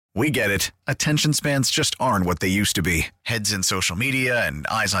We get it. Attention spans just aren't what they used to be. Heads in social media and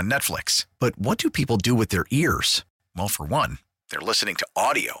eyes on Netflix. But what do people do with their ears? Well, for one, they're listening to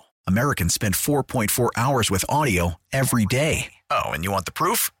audio. Americans spend 4.4 hours with audio every day. Oh, and you want the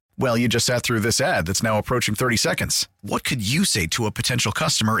proof? Well, you just sat through this ad that's now approaching 30 seconds. What could you say to a potential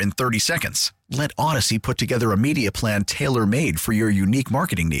customer in 30 seconds? Let Odyssey put together a media plan tailor-made for your unique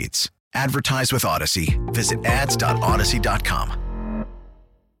marketing needs. Advertise with Odyssey. Visit ads.odyssey.com.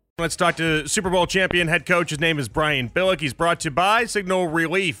 Let's talk to Super Bowl champion head coach. His name is Brian Billick. He's brought to you by Signal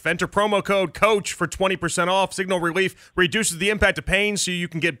Relief. Enter promo code COACH for 20% off. Signal Relief reduces the impact of pain so you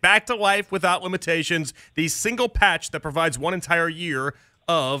can get back to life without limitations. The single patch that provides one entire year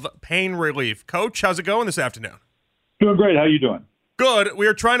of pain relief. Coach, how's it going this afternoon? Doing great. How you doing? Good. We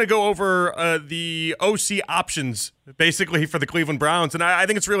are trying to go over the OC options, basically, for the Cleveland Browns. And I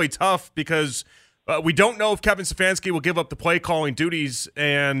think it's really tough because we don't know if Kevin Stefanski will give up the play-calling duties.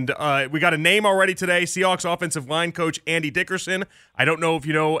 And we got a name already today, Seahawks offensive line coach Andy Dickerson. I don't know if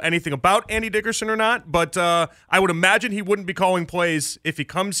you know anything about Andy Dickerson or not, but I would imagine he wouldn't be calling plays if he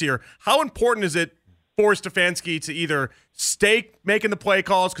comes here. How important is it for Stefanski to either stay making the play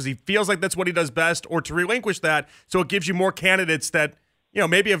calls because he feels like that's what he does best, or to relinquish that so it gives you more candidates that, you know,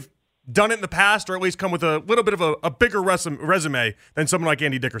 maybe have done it in the past or at least come with a little bit of a bigger resume than someone like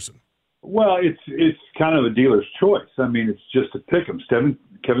Andy Dickerson? Well, it's kind of a dealer's choice. I mean, it's just a pick 'em.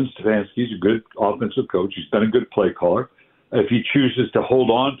 Kevin Stefanski's a good offensive coach. He's been a good play caller. If he chooses to hold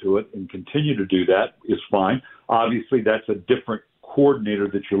on to it and continue to do that, is fine. Obviously, that's a different coordinator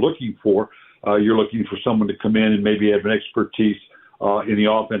that you're looking for. You're looking for someone to come in and maybe have an expertise in the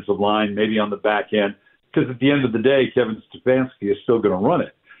offensive line, maybe on the back end, because at the end of the day, Kevin Stefanski is still going to run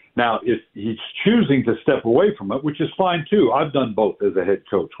it. Now, if he's choosing to step away from it, which is fine too. I've done both as a head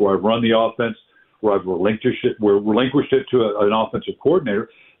coach, where I've run the offense, where I've relinquished it to an offensive coordinator.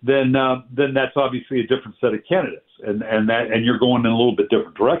 Then that's obviously a different set of candidates, and you're going in a little bit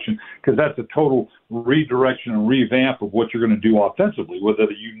different direction, because that's a total redirection and revamp of what you're going to do offensively.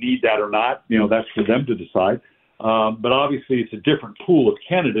 Whether you need that or not, that's for them to decide. But obviously, it's a different pool of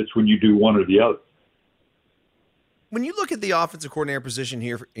candidates when you do one or the other. When you look at the offensive coordinator position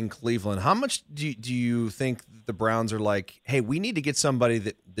here in Cleveland, how much do you think the Browns are like, hey, we need to get somebody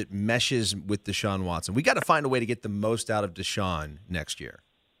that meshes with Deshaun Watson? We got to find a way to get the most out of Deshaun next year.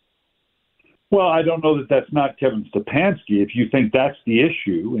 Well, I don't know that that's not Kevin Stefanski. If you think that's the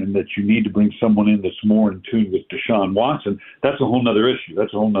issue and that you need to bring someone in that's more in tune with Deshaun Watson, that's a whole other issue.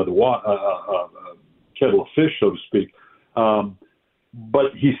 That's a whole other kettle of fish, so to speak.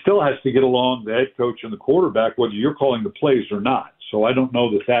 But he still has to get along, the head coach and the quarterback, whether you're calling the plays or not. So I don't know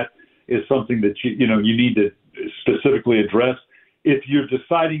that is something that you need to specifically address. If you're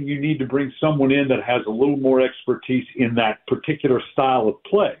deciding you need to bring someone in that has a little more expertise in that particular style of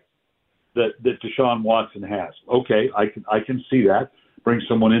play that Deshaun Watson has, okay, I can see that. Bring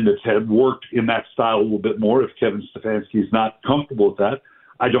someone in that's had worked in that style a little bit more. If Kevin Stefanski is not comfortable with that,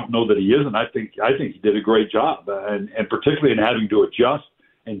 I don't know that he isn't. I think he did a great job, and particularly in having to adjust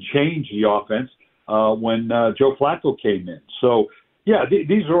and change the offense when Joe Flacco came in. So, yeah,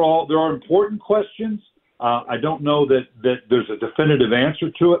 there are important questions. I don't know that there's a definitive answer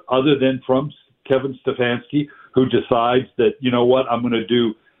to it other than from Kevin Stefanski, who decides that, you know what, I'm going to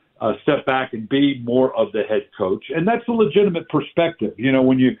do step back and be more of the head coach. And that's a legitimate perspective.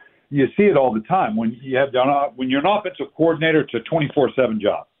 When you see it all the time. When you're an offensive coordinator, it's a 24/7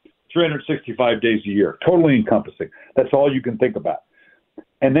 job, 365 days a year, totally encompassing. That's all you can think about.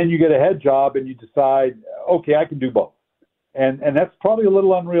 And then you get a head job and you decide, okay, I can do both. And that's probably a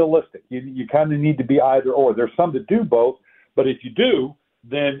little unrealistic. You kind of need to be either or. There's some that do both, but if you do,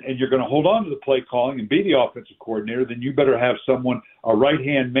 and you're going to hold on to the play calling and be the offensive coordinator, then you better have someone, a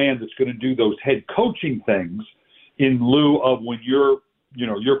right-hand man that's going to do those head coaching things in lieu of when your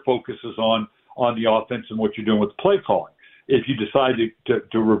focus is on the offense and what you're doing with the play calling. If you decide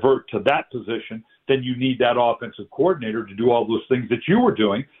to revert to that position, then you need that offensive coordinator to do all those things that you were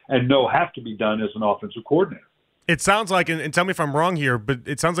doing and have to be done as an offensive coordinator. It sounds like, and tell me if I'm wrong here, but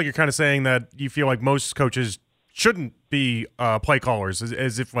it sounds like you're kind of saying that you feel like most coaches shouldn't be play callers,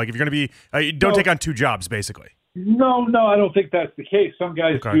 as if like if you're going to be, don't take on two jobs, basically. No, I don't think that's the case. Some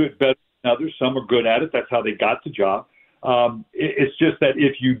guys do it better than others. Some are good at it. That's how they got the job. It's just that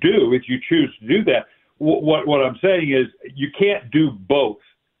if you choose to do that, what I'm saying is you can't do both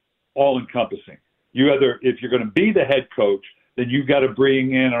all-encompassing. If you're going to be the head coach, then you've got to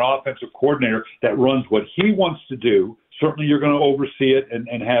bring in an offensive coordinator that runs what he wants to do. Certainly you're going to oversee it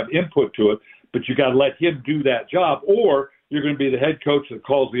and have input to it, but you got to let him do that job, or you're going to be the head coach that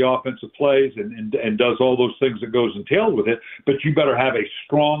calls the offensive plays and does all those things that goes entailed with it. But you better have a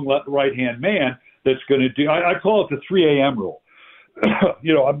strong right-hand man that's going to do. I call it the 3 a.m. rule.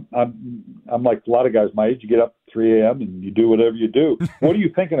 I'm like a lot of guys my age. You get up at 3 a.m. and you do whatever you do. What are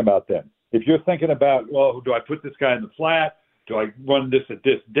you thinking about then? If you're thinking about, well, do I put this guy in the flat? Do I run this at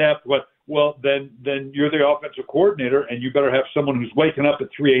this depth? Well, then you're the offensive coordinator, and you better have someone who's waking up at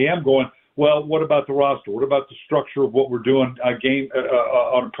 3 a.m. going, well, what about the roster? What about the structure of what we're doing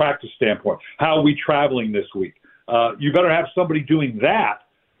on a practice standpoint? How are we traveling this week? You better have somebody doing that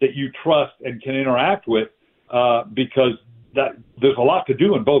you trust and can interact with because there's a lot to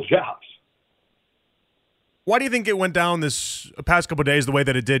do in both jobs. Why do you think it went down this past couple of days the way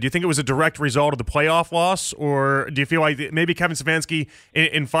that it did? Do you think it was a direct result of the playoff loss, or do you feel like maybe Kevin Stefanski,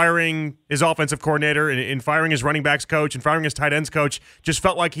 in firing his offensive coordinator, in firing his running backs coach, and firing his tight ends coach, just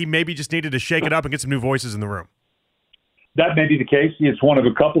felt like he maybe just needed to shake it up and get some new voices in the room? That may be the case. It's one of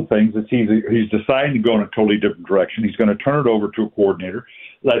a couple things. He's deciding to go in a totally different direction. He's going to turn it over to a coordinator,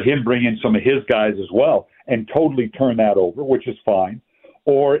 let him bring in some of his guys as well, and totally turn that over, which is fine.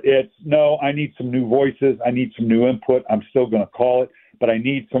 Or it's, no, I need some new voices. I need some new input. I'm still going to call it, but I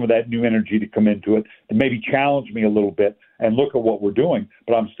need some of that new energy to come into it, to maybe challenge me a little bit and look at what we're doing,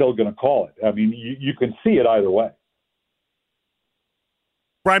 but I'm still going to call it. I mean, you can see it either way.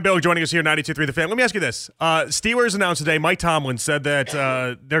 Brian Billick joining us here, 92.3 The Fan. Let me ask you this. Steelers announced today, Mike Tomlin said that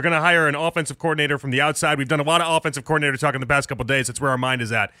they're going to hire an offensive coordinator from the outside. We've done a lot of offensive coordinator talk in the past couple of days. That's where our mind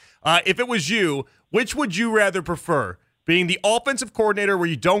is at. If it was you, which would you rather prefer? Being the offensive coordinator where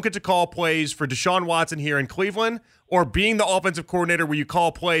you don't get to call plays for Deshaun Watson here in Cleveland, or being the offensive coordinator where you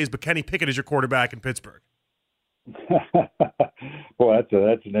call plays but Kenny Pickett is your quarterback in Pittsburgh? Well, that's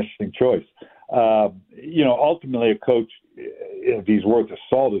an interesting choice. Ultimately a coach, if he's worth a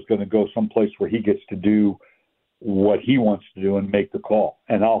salt, is going to go someplace where he gets to do what he wants to do and make the call.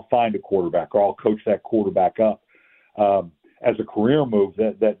 And I'll find a quarterback, or I'll coach that quarterback up. As a career move,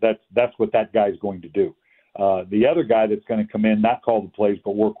 that's what that guy's going to do. The other guy that's going to come in, not call the plays,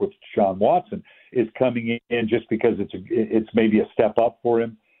 but work with Deshaun Watson, is coming in just because it's maybe a step up for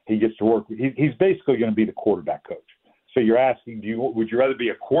him. He gets to work. He's basically going to be the quarterback coach. So you're asking, would you rather be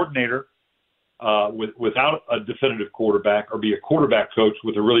a coordinator without a definitive quarterback, or be a quarterback coach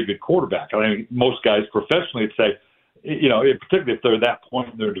with a really good quarterback? I mean, most guys professionally would say, particularly if they're at that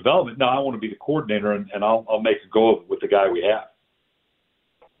point in their development, no, I want to be the coordinator, and I'll make a go of it with the guy we have.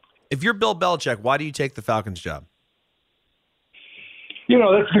 If you're Bill Belichick, why do you take the Falcons job?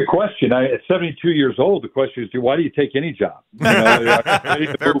 That's a good question. At 72 years old, the question is, why do you take any job?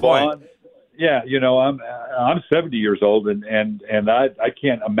 Fair point. On. Yeah, I'm 70 years old, and I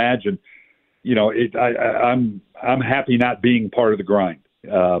can't imagine. I'm happy not being part of the grind.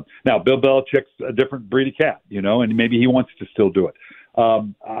 Now, Bill Belichick's a different breed of cat, and maybe he wants to still do it.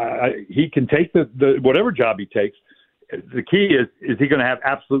 He can take the whatever job he takes. The key is he going to have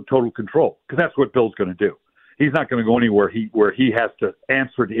absolute total control? Because that's what Bill's going to do. He's not going to go anywhere where he has to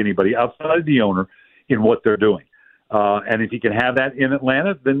answer to anybody outside of the owner in what they're doing. And if he can have that in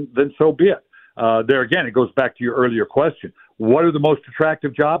Atlanta, then so be it. There again, it goes back to your earlier question. What are the most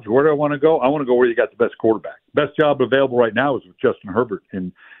attractive jobs? Where do I want to go? I want to go where you got the best quarterback. Best job available right now is with Justin Herbert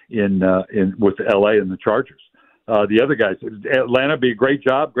in with LA and the Chargers. The other guys, Atlanta, be a great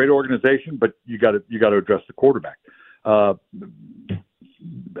job, great organization, but you got to address the quarterback.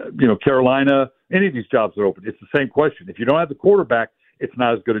 Carolina, any of these jobs are open. It's the same question. If you don't have the quarterback, it's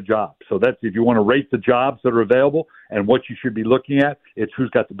not as good a job. So that's, if you want to rate the jobs that are available and what you should be looking at, it's who's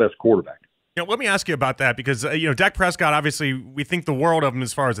got the best quarterback. Let me ask you about that, because Dak Prescott, obviously we think the world of him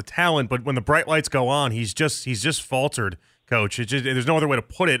as far as a talent, but when the bright lights go on, he's just faltered, Coach. There's no other way to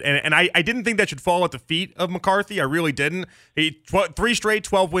put it. And I didn't think that should fall at the feet of McCarthy. I really didn't. 3 straight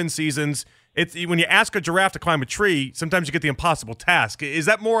 12-win seasons. It's when you ask a giraffe to climb a tree, sometimes you get the impossible task. Is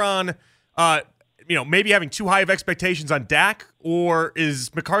that more on maybe having too high of expectations on Dak, or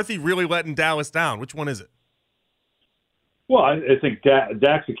is McCarthy really letting Dallas down? Which one is it? Well, I think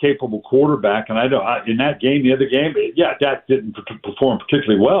Dak's a capable quarterback, and I know in that game, the other game, Dak didn't perform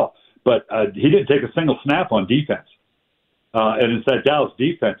particularly well, but he didn't take a single snap on defense, and it's that Dallas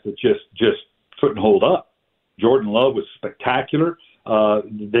defense that just couldn't hold up. Jordan Love was spectacular.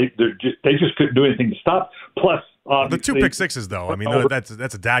 They just couldn't do anything to stop. Plus, the 2 pick sixes, though. I mean, that's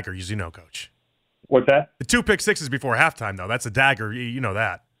a dagger, as you know, Coach. What's that? The 2 pick sixes before halftime, though. That's a dagger. You know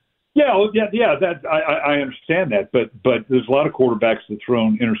that. Yeah. That I understand that, but there's a lot of quarterbacks that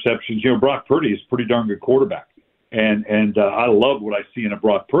thrown interceptions. Brock Purdy is a pretty darn good quarterback, and I love what I see in a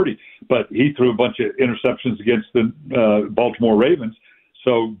Brock Purdy. But he threw a bunch of interceptions against the Baltimore Ravens.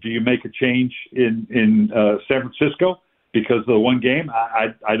 So, do you make a change in San Francisco? because of the one game.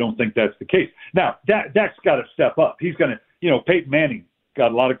 I don't think that's the case. Now, Dak's got to step up. He's going to, Peyton Manning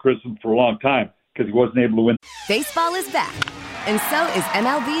got a lot of criticism for a long time because he wasn't able to win. Baseball is back, and so is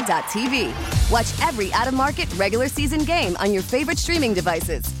MLB.tv. Watch every out-of-market regular season game on your favorite streaming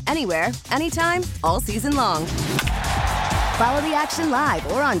devices, anywhere, anytime, all season long. Follow the action live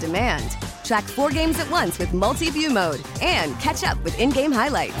or on demand. Track 4 games at once with multi-view mode and catch up with in-game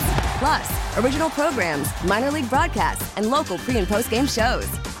highlights. Plus, original programs, minor league broadcasts, and local pre- and post-game shows.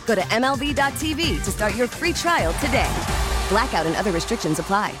 Go to MLB.tv to start your free trial today. Blackout and other restrictions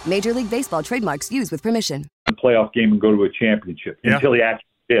apply. Major League Baseball trademarks used with permission. Playoff game and go to a championship until he actually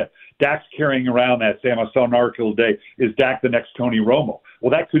did. Dak's carrying around that. Sam, I saw an article today. Is Dak the next Tony Romo?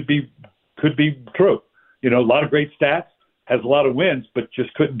 Well, that could be true. A lot of great stats, has a lot of wins, but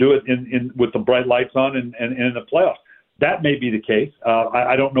just couldn't do it in with the bright lights on and in the playoffs. That may be the case.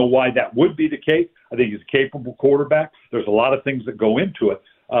 I don't know why that would be the case. I think he's a capable quarterback. There's a lot of things that go into it,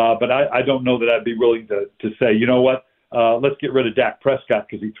 but I don't know that I'd be willing to say, you know what? Let's get rid of Dak Prescott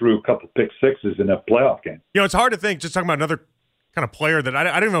because he threw a couple pick sixes in that playoff game. It's hard to think, just talking about another kind of player that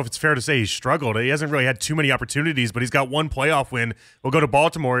I don't know if it's fair to say he's struggled. He hasn't really had too many opportunities, but he's got one playoff win. We'll go to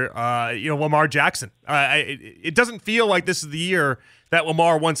Baltimore, Lamar Jackson. It doesn't feel like this is the year that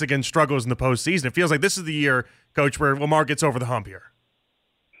Lamar once again struggles in the postseason. It feels like this is the year, Coach, where Lamar gets over the hump here.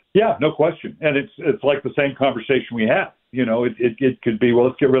 Yeah, no question. And it's like the same conversation we had. It could be, well,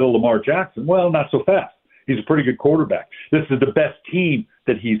 let's get rid of Lamar Jackson. Well, not so fast. He's a pretty good quarterback. This is the best team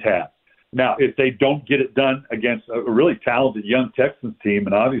that he's had. Now, if they don't get it done against a really talented young Texans team,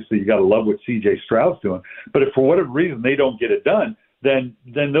 and obviously you got to love what C.J. Stroud's doing, but if for whatever reason they don't get it done, then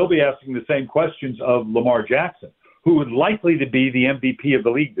they'll be asking the same questions of Lamar Jackson, who is likely to be the MVP of the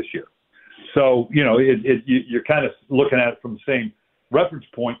league this year. So, you're kind of looking at it from the same reference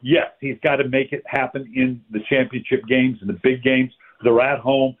point. Yes, he's got to make it happen in the championship games and the big games. They're at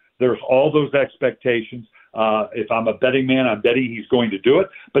home. There's all those expectations. If I'm a betting man, I'm betting he's going to do it.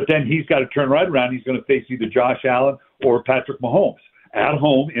 But then he's got to turn right around. He's going to face either Josh Allen or Patrick Mahomes at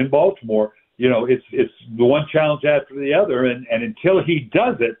home in Baltimore. It's the one challenge after the other. And until he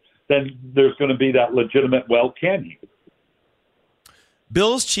does it, then there's going to be that legitimate, well, can he?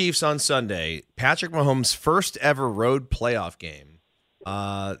 Bills Chiefs on Sunday. Patrick Mahomes' first ever road playoff game.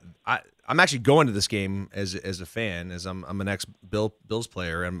 I'm actually going to this game as a fan, as I'm an ex-Bills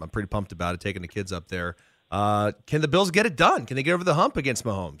player, and I'm pretty pumped about it, taking the kids up there. Can the Bills get it done? Can they get over the hump against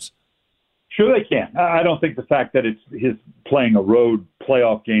Mahomes? Sure they can. I don't think the fact that it's his playing a road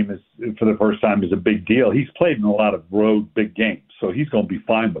playoff game is for the first time is a big deal. He's played in a lot of road big games, so he's going to be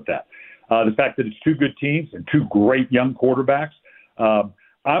fine with that. The fact that it's two good teams and two great young quarterbacks, I'm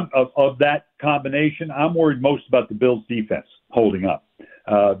of that combination, I'm worried most about the Bills' defense holding up.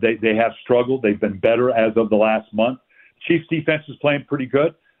 They have struggled. They've been better as of the last month. Chiefs' defense is playing pretty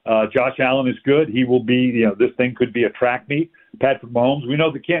good. Josh Allen is good. He will be, this thing could be a track meet. Patrick Mahomes, we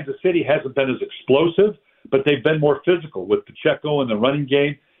know that Kansas City hasn't been as explosive, but they've been more physical with Pacheco in the running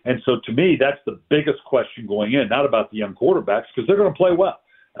game. And so to me, that's the biggest question going in, not about the young quarterbacks, because they're going to play well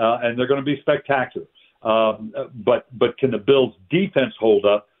and they're going to be spectacular. But can the Bills' defense hold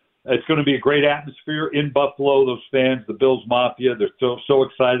up? It's going to be a great atmosphere in Buffalo. Those fans, the Bills Mafia, they're so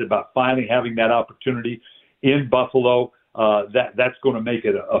excited about finally having that opportunity in Buffalo. That's going to make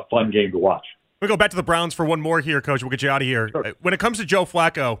it a fun game to watch. We'll go back to the Browns for one more here, Coach. We'll get you out of here. Sure. When it comes to Joe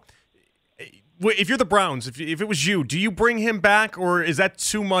Flacco, if you're the Browns, if it was you, do you bring him back, or is that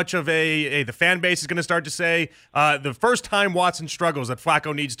too much of the fan base is going to start to say the first time Watson struggles that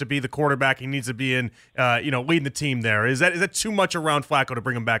Flacco needs to be the quarterback, he needs to be in, leading the team there. Is that too much around Flacco to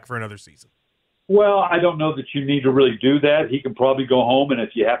bring him back for another season? Well, I don't know that you need to really do that. He can probably go home, and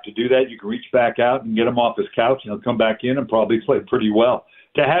if you have to do that, you can reach back out and get him off his couch, and he'll come back in and probably play pretty well.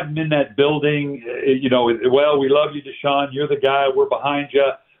 To have him in that building, well, we love you, Deshaun. You're the guy. We're behind you.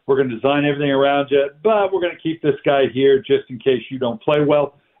 We're going to design everything around you, but we're going to keep this guy here just in case you don't play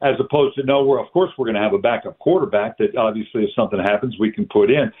well, as opposed to of course we're going to have a backup quarterback that obviously if something happens we can put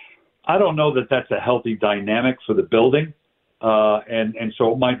in. I don't know that that's a healthy dynamic for the building, and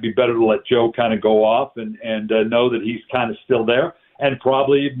so it might be better to let Joe kind of go off and know that he's kind of still there, and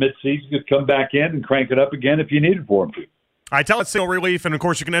probably mid-season could come back in and crank it up again if you needed for him to. All right, tell us Single Relief, and of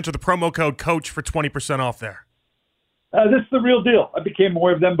course you can enter the promo code COACH for 20% off there. This is the real deal. I became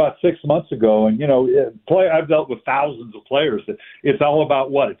aware of them about 6 months ago, and I've dealt with thousands of players. It's all about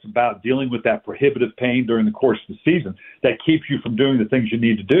what? It's about dealing with that prohibitive pain during the course of the season that keeps you from doing the things you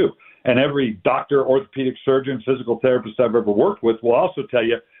need to do. And every doctor, orthopedic surgeon, physical therapist I've ever worked with will also tell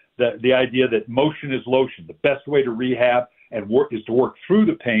you that the idea that motion is lotion. The best way to rehab and is to work through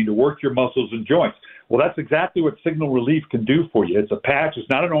the pain, to work your muscles and joints. Well, that's exactly what Signal Relief can do for you. It's a patch. It's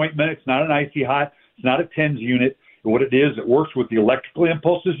not an ointment. It's not an icy hot. It's not a TENS unit. What it is, it works with the electrical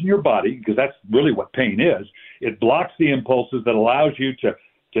impulses in your body, because that's really what pain is. It blocks the impulses that allows you to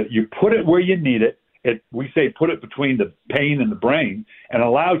you put it where you need it. We say put it between the pain and the brain, and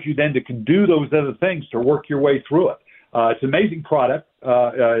allows you then to can do those other things to work your way through it. It's an amazing product.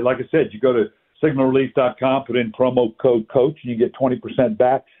 Like I said, you go to signalrelief.com, put in promo code COACH, and you get 20%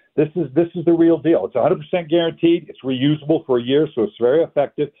 back. This is the real deal. It's 100% guaranteed. It's reusable for a year, so it's very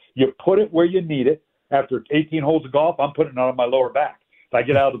effective. You put it where you need it. After 18 holes of golf, I'm putting it on my lower back. If I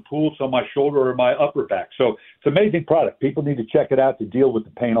get out of the pool, it's on my shoulder or my upper back. So it's an amazing product. People need to check it out to deal with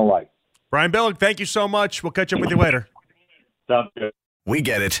the pain of life. Brian Billick, thank you so much. We'll catch up with you later. Sounds good. We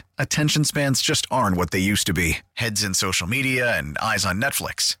get it. Attention spans just aren't what they used to be. Heads in social media and eyes on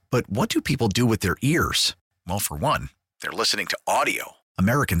Netflix. But what do people do with their ears? Well, for one, they're listening to audio.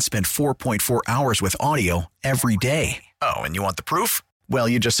 Americans spend 4.4 hours with audio every day. Oh, and you want the proof? Well,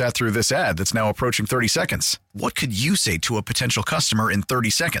 you just sat through this ad that's now approaching 30 seconds. What could you say to a potential customer in 30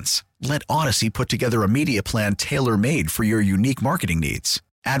 seconds? Let Odyssey put together a media plan tailor-made for your unique marketing needs.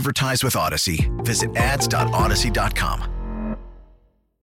 Advertise with Odyssey. Visit ads.odyssey.com.